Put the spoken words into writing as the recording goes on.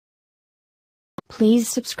Please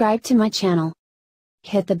subscribe to my channel.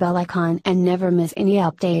 Hit the bell icon and never miss any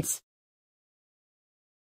updates.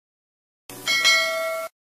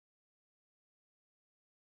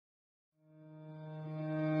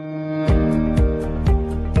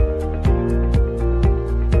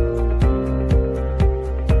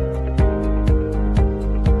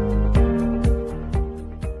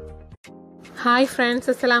 Hi friends,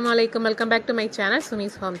 Assalamualaikum. Welcome back to my channel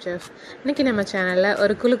Sumi's Home Chef. இன்னைக்கு நம்ம சேனல்ல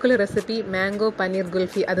ஒரு குலுக்குலு recipe mango பன்னீர்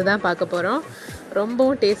குல்ஃபி அதுதான் பார்க்க போறோம்.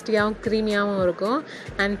 ரொம்பவும் டேஸ்டியாவும் க்ரீமியாவும் இருக்கும்.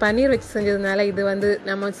 and பன்னீர் வச்சு செஞ்சதுனால இது வந்து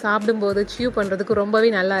நம்ம சாப்பிடும்போது chew பண்றதுக்கு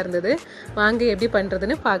ரொம்பவே நல்லா இருந்தது. வாங்க எப்படி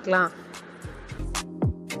பண்றதுன்னு பார்க்கலாம்.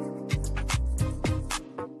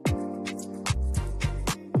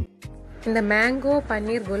 இந்த மேங்கோ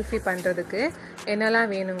பன்னீர் குல்ஃபி பண்றதுக்கு என்னெல்லாம்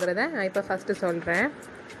வேணும்ங்கறத நான் இப்போ ஃபர்ஸ்ட் சொல்றேன்.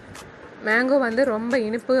 மேங்கோ வந்து ரொம்ப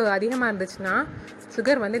இனிப்பு அதிகமாக இருந்துச்சுன்னா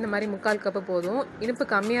சுகர் வந்து இந்த மாதிரி 3/4 கப்பு போதும். இனிப்பு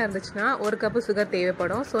கம்மியாக இருந்துச்சுன்னா 1 கப்பு சுகர்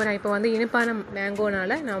தேவைப்படும். ஸோ நான் இப்போ வந்து இனிப்பான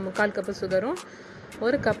மேங்கோனால நான் 3/4 கப்பு சுகரும்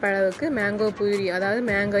 1 கப் அளவுக்கு மேங்கோ பியூரி, அதாவது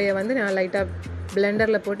மேங்கோயை வந்து நான் லைட்டாக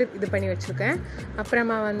பிளெண்டரில் போட்டு இது பண்ணி வச்சுருக்கேன்.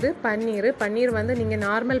 அப்புறமா வந்து பன்னீர் வந்து நீங்கள்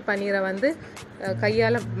நார்மல் பன்னீரை வந்து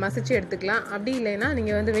கையால் மசிச்சு எடுத்துக்கலாம். அப்படி இல்லைன்னா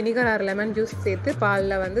நீங்கள் வந்து வினிகர் ஆர் லெமன் ஜூஸ் சேர்த்து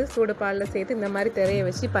பாலில் வந்து சூடு பாலில் சேர்த்து இந்த மாதிரி திரைய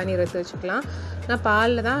வச்சு பன்னீர் எடுத்து வச்சுக்கலாம். நான்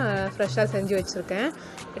பாலில் தான் ஃப்ரெஷ்ஷாக செஞ்சு வச்சுருக்கேன்,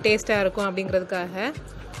 டேஸ்ட்டாக இருக்கும் அப்படிங்கிறதுக்காக.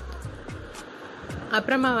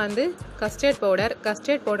 அப்புறமா வந்து கஸ்டர்ட்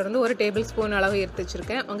பவுடர் வந்து 1 டேபிள் ஸ்பூன் அளவு எடுத்து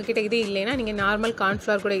வச்சுருக்கேன். உங்ககிட்ட இது இல்லைன்னா நீங்கள் நார்மல்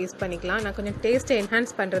கார்ன்ஃப்ளவர் கூட யூஸ் பண்ணிக்கலாம். நான் கொஞ்சம் டேஸ்ட்டை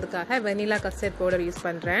என்ஹான்ஸ் பண்ணுறதுக்காக வெனிலா கஸ்டர்ட் பவுடர் யூஸ்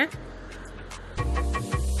பண்ணுறேன்.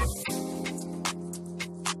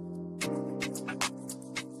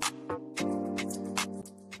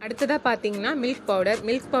 அடுத்ததாக பார்த்தீங்கன்னா மில்க்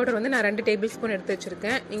பவுடர் வந்து நான் 2 டேபிள் ஸ்பூன் எடுத்து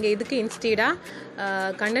வச்சுருக்கேன். நீங்கள் இதுக்கு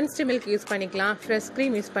இன்ஸ்டீடாக கண்டென்ஸ்டு மில்க் யூஸ் பண்ணிக்கலாம், ஃப்ரெஷ்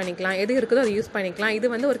க்ரீம் யூஸ் பண்ணிக்கலாம், எது இருக்குதோ அதை யூஸ் பண்ணிக்கலாம். இது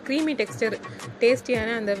வந்து ஒரு க்ரீமி டெக்ஸ்டர்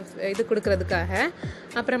டேஸ்டியான அந்த இது கொடுக்கறதுக்காக.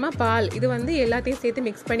 அப்புறமா பால், இது வந்து எல்லாத்தையும் சேர்த்து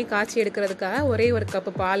மிக்ஸ் பண்ணி காய்ச்சி எடுக்கிறதுக்காக ஒரே 1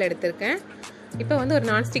 கப்பு பால் எடுத்திருக்கேன். இப்போ வந்து ஒரு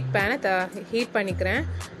நான்ஸ்டிக் பேனை ஹீட் பண்ணிக்கிறேன்.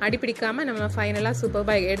 அடிப்பிடிக்காமல் நம்ம ஃபைனலாக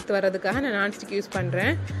சூப்பராக எடுத்து வர்றதுக்காக நான் நான்ஸ்டிக் யூஸ்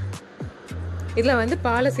பண்ணுறேன். இதில் வந்து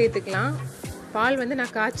பாலை சேர்த்துக்கலாம். பால் வந்து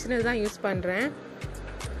நான் காய்ச்சினது தான் யூஸ் பண்ணுறேன்.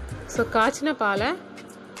 ஸோ காய்ச்சின பாலை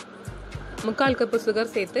 3/4 கப்பு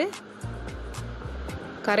சுகர் சேர்த்து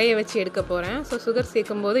கரையை வச்சு எடுக்க போகிறேன். ஸோ சுகர்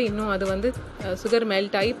சேர்க்கும்போது இன்னும் அது வந்து சுகர்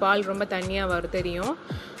மெல்ட் ஆகி பால் ரொம்ப தண்ணியாக வரும் தெரியும்.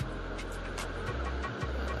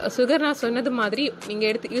 சுகர் நான் சொன்னது மாதிரி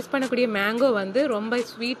நீங்கள் யூஸ் பண்ணக்கூடிய மேங்கோ வந்து ரொம்ப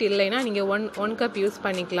ஸ்வீட் இல்லைன்னா நீங்கள் 1 கப் யூஸ்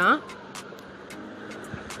பண்ணிக்கலாம்.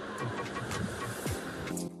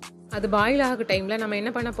 அது பாயில் ஆக டைமில் நம்ம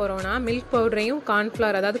என்ன பண்ண போகிறோம்னா மில்க் பவுடரையும்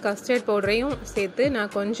கார்ன்ஃப்ளவர், அதாவது கஸ்டர்ட் பவுடரையும் சேர்த்து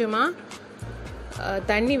நான் கொஞ்சமாக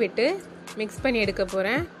தண்ணி விட்டு மிக்ஸ் பண்ணி எடுக்க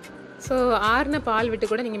போகிறேன். ஸோ ஆறுன பால் விட்டு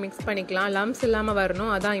கூட நீங்கள் மிக்ஸ் பண்ணிக்கலாம், லம்ஸ் இல்லாமல்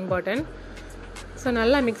வரணும், அதான் இம்பார்ட்டன்ட். ஸோ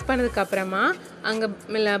நல்லா மிக்ஸ் பண்ணதுக்கப்புறமா அங்கே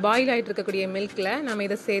பாயில் ஆகிட்டு இருக்கக்கூடிய மில்கில் நம்ம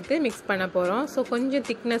இதை சேர்த்து மிக்ஸ் பண்ண போகிறோம். ஸோ கொஞ்சம்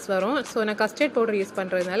திக்னஸ் வரும். ஸோ நான் கஸ்டர்ட் பவுடர் யூஸ்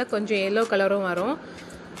பண்ணுறதுனால கொஞ்சம் எல்லோ கலரும் வரும்.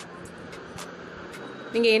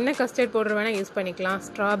 நீங்கள் என்ன கஸ்டர்ட் பவுடர் வேணால் யூஸ் பண்ணிக்கலாம்,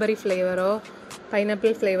 ஸ்ட்ராபெரி ஃப்ளேவரோ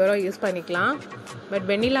பைனாப்பிள் ஃப்ளேவரோ யூஸ் பண்ணிக்கலாம். பட்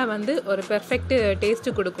வெனிலா வந்து ஒரு பெர்ஃபெக்ட்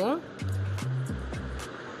டேஸ்ட்டு கொடுக்கும்.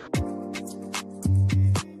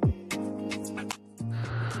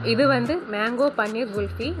 இது வந்து மேங்கோ பன்னீர்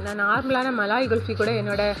குல்ஃபி. நான் நார்மலான மலாய் குல்ஃபி கூட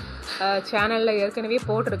என்னோடய சேனலில் ஏற்கனவே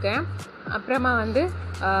போட்டிருக்கேன். அப்புறமா வந்து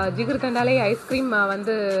ஜிகிர்தண்டாலே ஐஸ்கிரீம்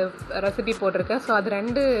வந்து ரெசிபி போட்டிருக்கேன். ஸோ அது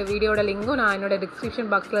 2 வீடியோட லிங்கும் நான் என்னோடய டிஸ்கிரிப்ஷன்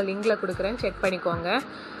பாக்ஸில் லிங்கில் கொடுக்குறேன், செக் பண்ணிக்கோங்க.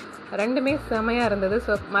 2மே செமையாக இருந்தது.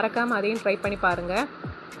 ஸோ மறக்காமல் அதையும் ட்ரை பண்ணி பாருங்கள்.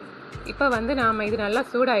 இப்போ வந்து நாம் இது நல்லா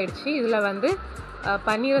சூடாயிடுச்சு. இதில் வந்து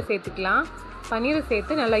பன்னீரை சேர்த்துக்கலாம். பன்னீரை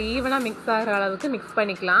சேர்த்து நல்லா ஈவனாக மிக்ஸ் ஆகிற அளவுக்கு மிக்ஸ்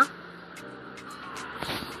பண்ணிக்கலாம்.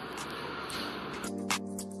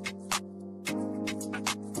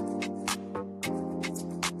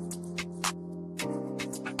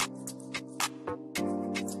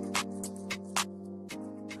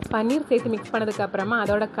 பன்னீர் சேர்த்து மிக்ஸ் பண்ணதுக்கு அப்புறமா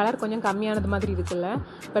அதோட கலர் கொஞ்சம் கம்மியானது மாதிரி இருக்குல்ல,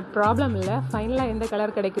 பட் ப்ராப்ளம் இல்லை. ஃபைனலாக எந்த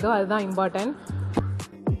கலர் கிடைக்குதோ அதுதான் இம்பார்ட்டன்ட்.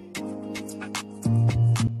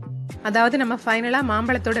 அதாவது நம்ம ஃபைனலாக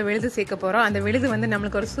மாம்பழத்தோட விழுது சேர்க்க போகிறோம். அந்த விழுது வந்து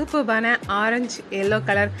நம்மளுக்கு ஒரு சூப்பர்பான ஆரஞ்சு எல்லோ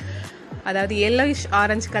கலர், அதாவது எல்லோயிஷ்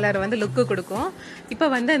ஆரஞ்சு கலர் வந்து லுக்கு கொடுக்கும். இப்போ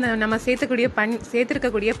வந்து நம்ம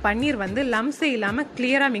சேர்த்துருக்கக்கூடிய பன்னீர் வந்து லம்ஸே இல்லாமல்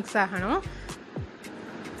கிளியராக மிக்ஸ் ஆகணும்.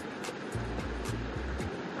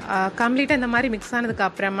 கம்ப்ளீட்டாக இந்த மாதிரி மிக்ஸ் ஆனதுக்கு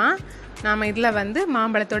அப்புறமா நாம் இதில் வந்து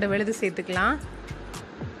மாம்பழத்தோட விழுது சேர்த்துக்கலாம்.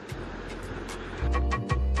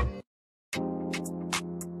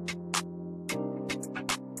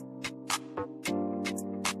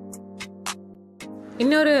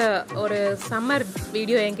 இன்னொரு ஒரு சம்மர்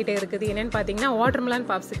வீடியோ என்கிட்ட இருக்குது. என்னென்னு பார்த்தீங்கன்னா வாட்டர்மெலான்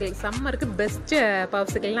பாப்சிக்கிள். சம்மருக்கு பெஸ்ட்டு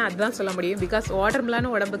பாப்சிக்கிள்னால் அதுதான் சொல்ல முடியும். பிகாஸ்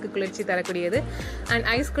வாட்டர்மெலானும் உடம்புக்கு குளிர்ச்சி தரக்கூடியது. அண்ட்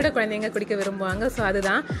ஐஸ் கூட குழந்தைங்க குடிக்க விரும்புவாங்க. ஸோ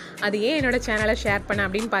அதுதான் அது ஏன் என்னோடய சேனலை ஷேர் பண்ண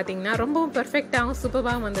அப்படின்னு பார்த்தீங்கன்னா ரொம்பவும் பெர்ஃபெக்டாகவும்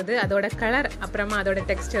சூப்பராகவும் வந்தது. அதோட கலர் அப்புறமா அதோட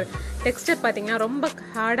டெக்ஸ்டர் பார்த்தீங்கன்னா ரொம்ப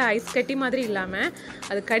ஹார்டாக ஐஸ் கட்டி மாதிரி இல்லாமல்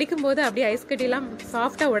அது கடிக்கும்போது அப்படியே ஐஸ் கட்டிலாம்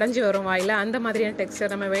சாஃப்டாக உடஞ்சி வரும் வாயில். அந்த மாதிரியான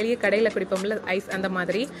டெக்ஸ்டர் நம்ம வெளியே கடையில் குடிப்போம்ல ஐஸ்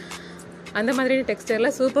அந்த மாதிரியான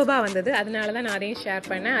டெக்ஸ்டரில் சூப்பராக வந்தது. அதனால தான் நான் அதையும் ஷேர்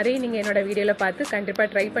பண்ணேன். அதையும் நீங்கள் என்னோடய வீடியோவில் பார்த்து கண்டிப்பாக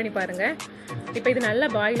ட்ரை பண்ணி பாருங்கள். இப்போ இது நல்லா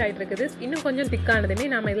பாயில் ஆகிட்டு இருக்குது. இன்னும் கொஞ்சம் திக்கானதுமே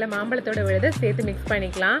நம்ம இதில் மாம்பழத்தோட விழுதை சேர்த்து மிக்ஸ்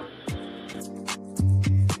பண்ணிக்கலாம்.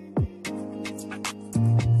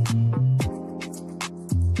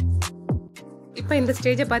 இப்போ இந்த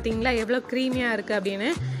ஸ்டேஜை பார்த்தீங்களா எவ்வளோ க்ரீமியாக இருக்குது அப்படின்னு.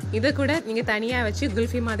 இதை கூட நீங்கள் தனியாக வச்சு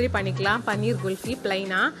குல்ஃபி மாதிரி பண்ணிக்கலாம். பன்னீர் குல்ஃபி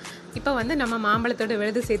ப்ளைனாக. இப்போ வந்து நம்ம மாம்பழத்தோட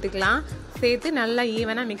விழுது சேர்த்துக்கலாம். சேர்த்து நல்லா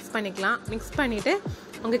ஈவனாக மிக்ஸ் பண்ணிக்கலாம். மிக்ஸ் பண்ணிவிட்டு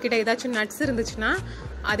உங்ககிட்ட ஏதாச்சும் நட்ஸ் இருந்துச்சுன்னா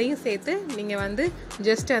அதையும் சேர்த்து நீங்கள் வந்து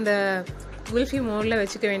ஜஸ்ட் அந்த குல்ஃபி மோடில்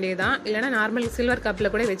வச்சுக்க வேண்டியதுதான். இல்லைனா நார்மல் சில்வர்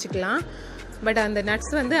கப்பில் கூட வச்சுக்கலாம். பட் அந்த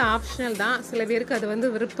நட்ஸ் வந்து ஆப்ஷனல் தான். சில பேருக்கு அது வந்து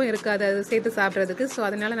விருப்பம் இருக்காது அது சேர்த்து சாப்பிட்றதுக்கு. ஸோ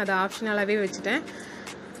அதனால் நான் அதை ஆப்ஷனலாகவே வச்சுட்டேன்.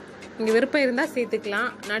 இங்கே விருப்பம் இருந்தால்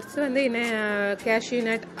சேர்த்துக்கலாம். நட்ஸ் வந்து என்ன கேஷ்யூ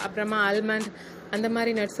நட், அப்புறமா ஆல்மண்ட், அந்த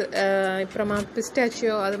மாதிரி நட்ஸ், அப்புறமா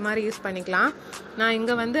பிஸ்டாச்சியோ அது மாதிரி யூஸ் பண்ணிக்கலாம். நான்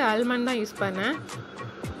இங்கே வந்து ஆல்மண்ட் தான் யூஸ் பண்ணேன்.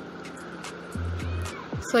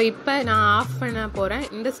 ஸோ இப்போ நான் ஆஃப் பண்ண போகிறேன்.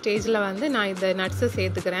 இந்த ஸ்டேஜில் வந்து நான் இந்த நட்ஸை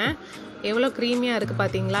சேர்த்துக்கிறேன். எவ்வளோ க்ரீமியாக இருக்குது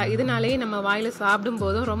பார்த்தீங்களா. இதனாலேயே நம்ம வாயில் சாப்பிடும்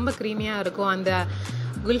போதும் ரொம்ப க்ரீமியாக இருக்கும் அந்த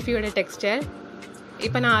குல்ஃபியோட டெக்ஸ்டர்.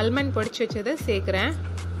 இப்போ நான் ஆல்மண்ட் பொடிச்சு வச்சதை சேர்க்குறேன்.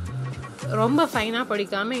 ரொம்ப ஃபைனாக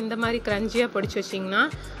பொடிக்காமல் இந்த மாதிரி க்ரன்ச்சியாக பொடிச்சு வச்சிங்கன்னா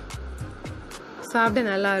சாப்பிட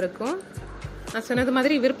நல்லாயிருக்கும். நான் சொன்னது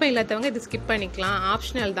மாதிரி விருப்பம் இல்லாதவங்க இது ஸ்கிப் பண்ணிக்கலாம்.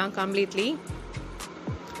 ஆப்ஷனல் தான் கம்ப்ளீட்லி.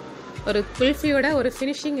 ஒரு குல்ஃபியோட ஒரு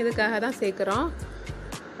ஃபினிஷிங் இதுக்காக தான் சேர்க்குறோம்.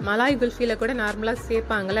 மலாய் குல்ஃபியில் கூட நார்மலாக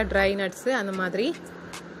சேர்ப்பாங்கள்ல ட்ரை நட்ஸு, அந்த மாதிரி.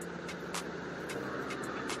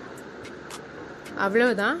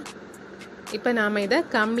 அவ்வளோதான். இப்போ நாம் இதை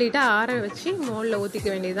கம்ப்ளீட்டாக ஆற வச்சு மோல்டில் ஊற்றிக்க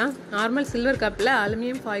வேண்டியதுதான். நார்மல் சில்வர் கப்பில்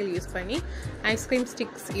அலுமினியம் ஃபாயில் யூஸ் பண்ணி ஐஸ்கிரீம்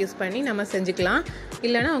ஸ்டிக்ஸ் யூஸ் பண்ணி நம்ம செஞ்சுக்கலாம்.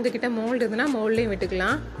 இல்லைனா உங்ககிட்ட மோல்டு இருந்துன்னா மோல்ட்லேயும்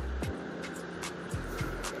விட்டுக்கலாம்.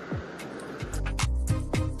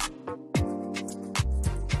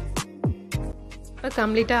 இப்போ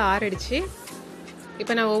கம்ப்ளீட்டாக ஆறிடுச்சு.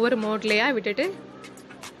 இப்போ நான் ஒவ்வொரு மோட்லேயாக விட்டுட்டு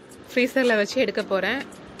ஃப்ரீசரில் வச்சு எடுக்க போகிறேன்.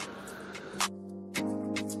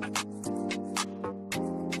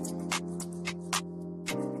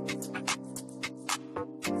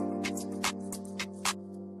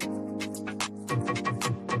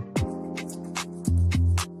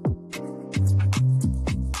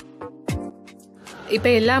 இப்போ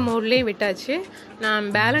எல்லா மோட்லேயும் விட்டாச்சு. நான்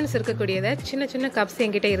பேலன்ஸ் இருக்கக்கூடியதை சின்ன சின்ன கப்ஸ்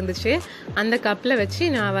என்கிட்ட இருந்துச்சு. அந்த கப்பில் வச்சு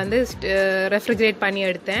நான் வந்து ரெஃப்ரிஜரேட் பண்ணி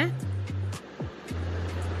எடுத்தேன்.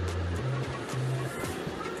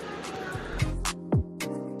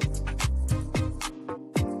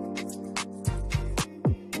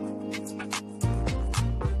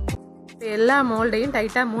 எல்லா மோல்டையும்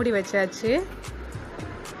டைட்டாக மூடி வச்சாச்சு.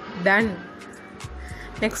 டன்.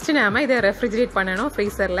 நெக்ஸ்ட்டு நாம் இதை ரெஃப்ரிஜரேட் பண்ணணும்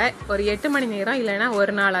ஃப்ரீசரில் ஒரு 8 மணி நேரம், இல்லைனா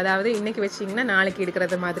ஒரு நாள். அதாவது இன்றைக்கி வச்சிங்கன்னா நாளைக்கு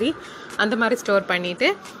எடுக்கிறது மாதிரி அந்த மாதிரி ஸ்டோர் பண்ணிவிட்டு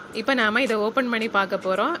இப்போ நாம் இதை ஓப்பன் பண்ணி பார்க்க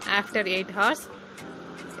போகிறோம். ஆஃப்டர் 8 hours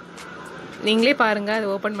நீங்களே பாருங்கள்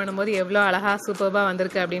அது ஓப்பன் பண்ணும்போது எவ்வளோ அழகாக சூப்பராக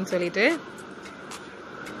வந்திருக்கு அப்படின்னு சொல்லிட்டு.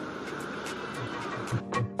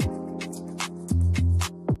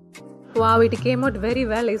 Wow, it came out very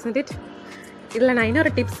well, isn't it? இதில் நான் இன்னொரு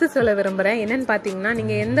டிப்ஸு சொல்ல விரும்புகிறேன். என்னென்னு பார்த்தீங்கன்னா,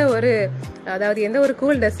 நீங்கள் எந்த ஒரு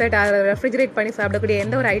கூல் டெசர்ட் ரெஃப்ரிஜரேட் பண்ணி சாப்பிடக்கூடிய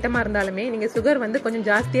எந்த ஒரு ஐட்டமாக இருந்தாலுமே நீங்கள் சுகர் வந்து கொஞ்சம்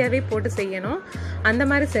ஜாஸ்தியாகவே போட்டு செய்யணும். அந்த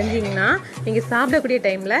மாதிரி செஞ்சிங்கன்னா நீங்கள் சாப்பிடக்கூடிய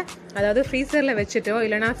டைமில், அதாவது ஃப்ரீசரில் வச்சுட்டோ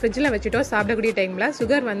இல்லைனா ஃப்ரிட்ஜில் வச்சுட்டோ சாப்பிடக்கூடிய டைமில்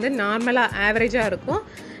சுகர் வந்து நார்மலாக ஆவரேஜாக இருக்கும்.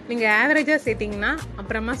 நீங்கள் ஆவரேஜாக சேர்த்திங்கன்னா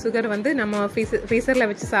அப்புறமா சுகர் வந்து நம்ம ஃப்ரீசரில்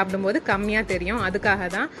வச்சு சாப்பிடும்போது கம்மியாக தெரியும். அதுக்காக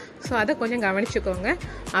தான். ஸோ அதை கொஞ்சம் கவனிச்சுக்கோங்க.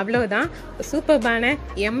 அவ்வளோதான். சூப்பர்பான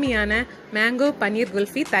எம்மியான மேங்கோ பன்னீர்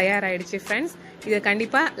குல்ஃபி தயாராகிடுச்சு ஃப்ரெண்ட்ஸ். இதை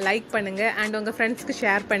கண்டிப்பாக லைக் பண்ணுங்கள் அண்ட் உங்கள் ஃப்ரெண்ட்ஸ்க்கு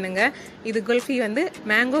ஷேர் பண்ணுங்கள். இது குல்ஃபி வந்து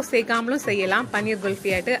மேங்கோ சேர்க்காமலும் செய்யலாம், பன்னீர்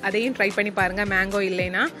குல்ஃபியாட்டு. அதையும் ட்ரை பண்ணி பாருங்கள் மேங்கோ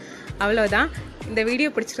இல்லைன்னா. அவ்வளோதான். இந்த வீடியோ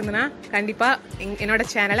பிடிச்சிருந்ததுன்னா கண்டிப்பாக என்னோட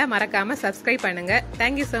சேனலை மறக்காமல் சப்ஸ்கிரைப் பண்ணுங்கள்.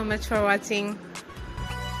 தேங்க்யூ ஸோ மச் ஃபார் வாட்சிங்.